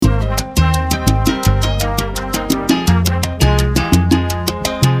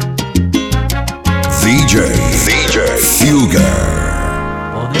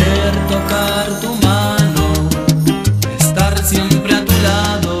Poder tocar tu mano, estar siempre a tu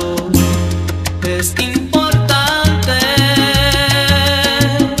lado, es importante.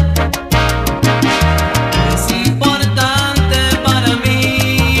 Es importante para mí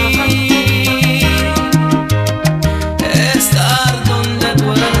estar donde tú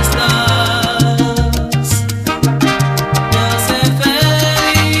estás. Me hace feliz.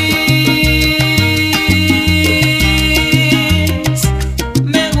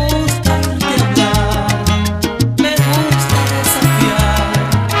 Me gusta oírte hablar, me gusta desafiar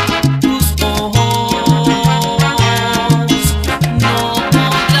tus ojos. No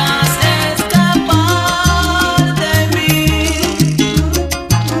podrás escapar de mí.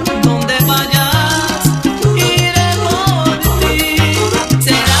 Donde vayas, iré por ti.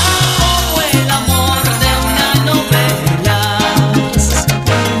 Será como el amor de una novela.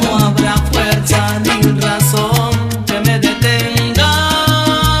 No habrá fuerza ni razón que me detenga.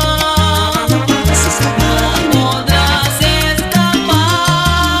 No podrás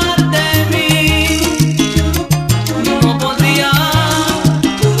escapar de mí. No podría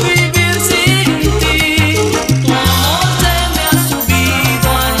vivir sin ti. Tu amor se me ha subido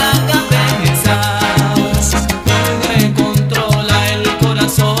a la cabeza. Me controla el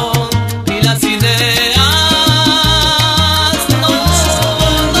corazón y las ideas. No,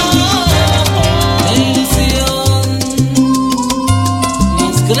 la ilusión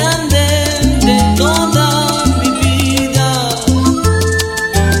más grande de toda mi vida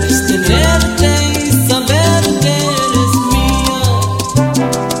es tenerte y saber que eres mía,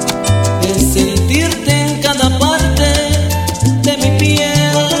 es sentirte en cada parte de mi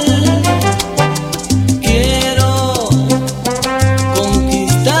piel. Quiero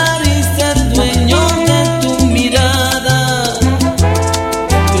conquistar y ser dueño de tu mirada,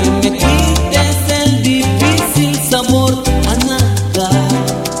 que me quites el difícil sabor a nada,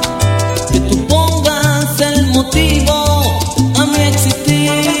 que tú pongas el motivo a mi existir.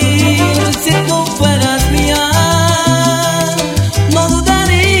 Si tú fueras mía, no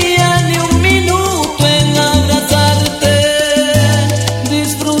dudaría ni un minuto en abrazarte.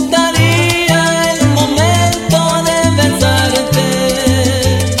 Disfrutaría el momento de besarte,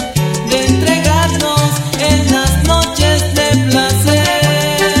 de entregarnos en las noches de placer.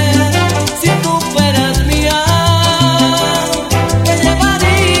 Si tú fueras mía, me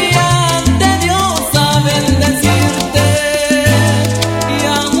llevaría ante Dios a bendecirte y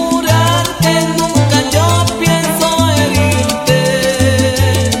a jurar que nunca yo pienso herirte,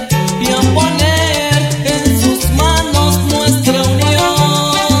 y a poner en sus manos nuestra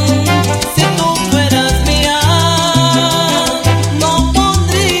unión. Si tú fueras mía, no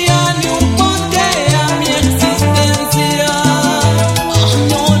pondría ni un porqué a mi existencia.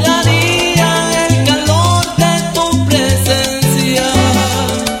 Añoraría el calor de tu presencia.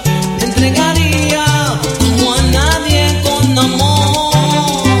 Me entregaría como a nadie con amor.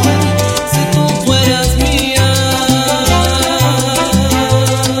 Si tú fueras mía.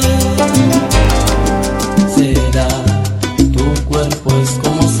 Seda, tu cuerpo es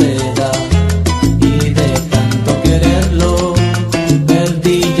como seda, y de tanto quererlo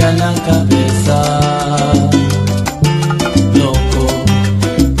perdí ya la cabeza. Loco,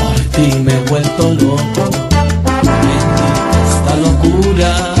 por ti me he vuelto loco. Bendita esta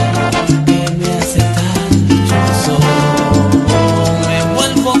locura que me hace tan dichoso. Me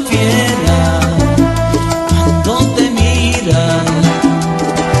vuelvo fiera cuando te miran,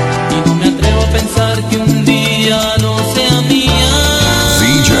 y no me atrevo a pensar que un día no sea mía.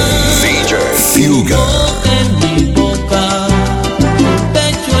 En mi boca, tu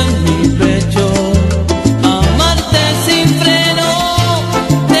pecho en mi pecho, amarte sin freno,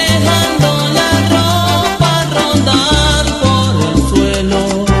 dejando la ropa rodar por el suelo,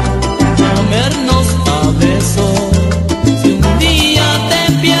 comernos a besos. Si un día te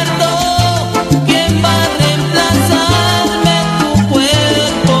pierdo, ¿quién va a reemplazarme? Tu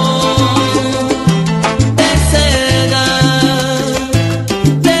cuerpo de seda,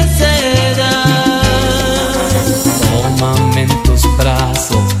 de seda. Tómame en tus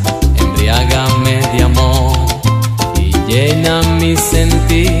brazos, embriágame de amor y llena mis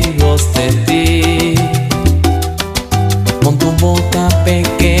sentidos de ti. Con tu boca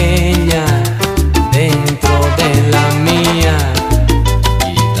pequeña dentro de la mía,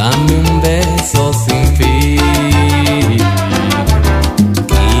 y dame un beso sin fin.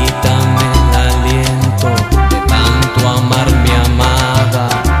 Quítame el aliento de tanto amar mi amada,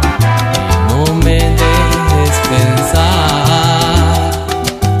 y no me dejes pensar.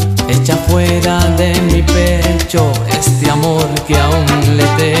 Echa fuera de mi pecho este amor que aún le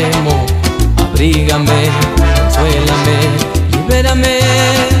temo. Abrígame con consuélame, libérame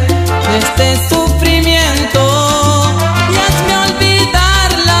de este sufrimiento y hazme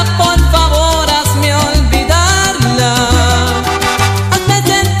olvidarla, por favor, hazme olvidarla. Hazme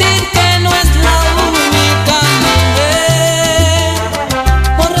sentir que no es la única mujer.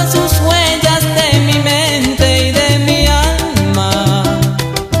 Borra sus huellas de mi mente y de mi alma.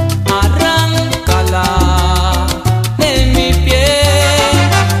 Arráncala de mi piel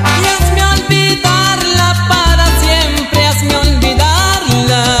y hazme olvidarla para siempre, hazme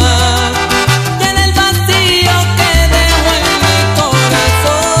olvidarla. Llena el vacío que dejo en mi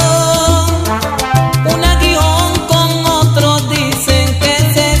corazón. Un aguijón con otros dicen que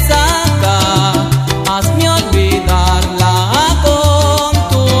se saca. Hazme olvidarla con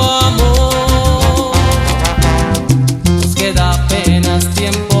tu amor. Nos queda apenas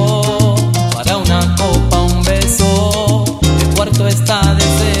tiempo para una copa, un beso. El cuarto está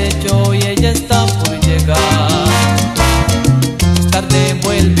deshecho y ella está por llegar. Más tarde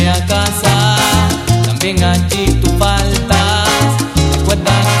vuelve a casa, también allí tú faltas.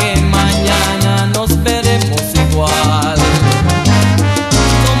 Recuerda que mañana nos veremos igual.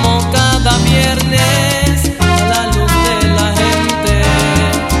 Como cada viernes, a la luz de la gente,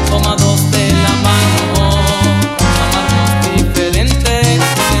 tomados de la mano, amarnos diferentes,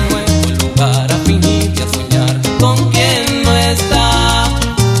 de nuevo el lugar a fingir y a soñar con quien no está,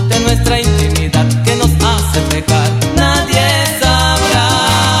 de nuestra intimidad que nos hace pecar. Nadie sabrá,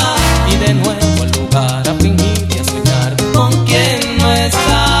 y de nuevo el lugar a fingir y a soñar con quien no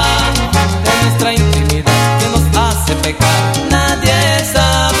está, de nuestra intimidad que nos hace pecar. Nadie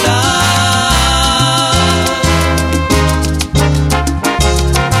sabrá.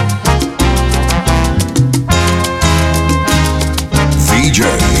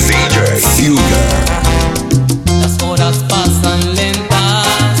 DJ Fugar. Las horas pasan lentas,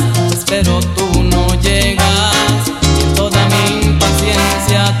 espero tú no llegas, y en toda mi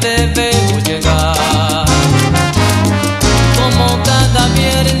impaciencia te veo llegar. Como cada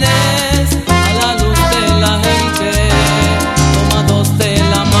viernes, a la luz de la gente, tomados de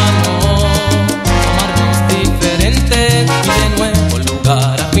la mano, amarnos diferentes y de nuevo el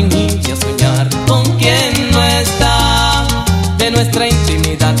lugar a fingir y a soñar con quien no está, de nuestra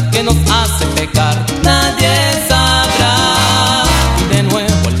intimidad que nos hace pecar. Nadie sabrá, y de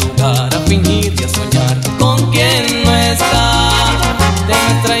nuevo el lugar a fingir y a soñar con quien no está, de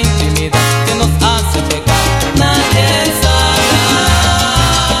nuestra intimidad que nos hace pecar. Nadie sabrá.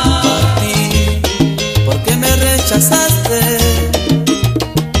 Partí porque me rechazaste,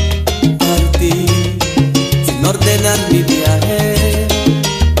 partí sin ordenar mi viaje,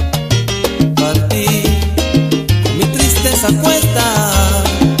 partí con mi tristeza a cuestas.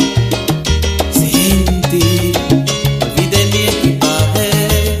 Sin ti olvidé mi equipaje,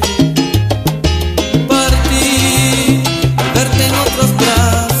 partí al verte en otros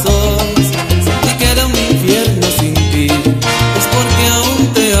brazos, sentí que era un infierno sin ti, es porque aún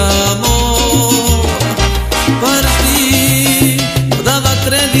te amo. Partí, no daba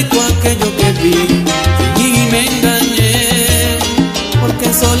crédito a aquello que vi y me engañé, porque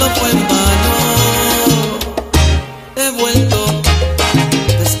solo fue en vano. He vuelto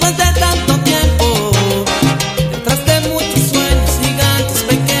después de tanto tiempo, detrás de muchos sueños gigantes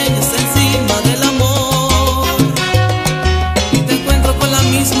pequeños encima del amor, y te encuentro con la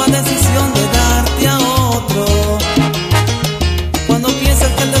misma decisión de darte a otro. Cuando piensas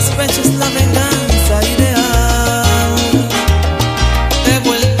que el despecho es la venganza ideal, he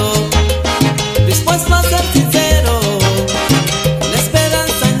vuelto dispuesto a ser sincero, con la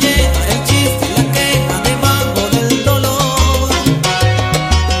esperanza llena, el chiste y la queja debajo del dolor,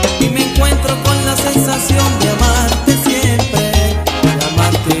 y me encuentro con la sensación de amarte siempre, de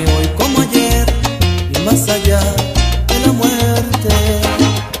amarte hoy como ayer y más allá de la muerte.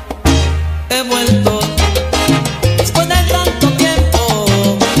 He vuelto después de tanto tiempo,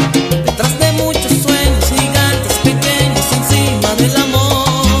 detrás de muchos sueños gigantes pequeños encima del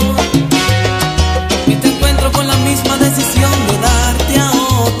amor, y te encuentro con la misma decisión de darte a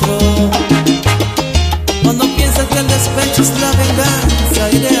otro. Cuando piensas que el despecho es la venganza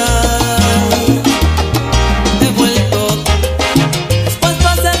ideal,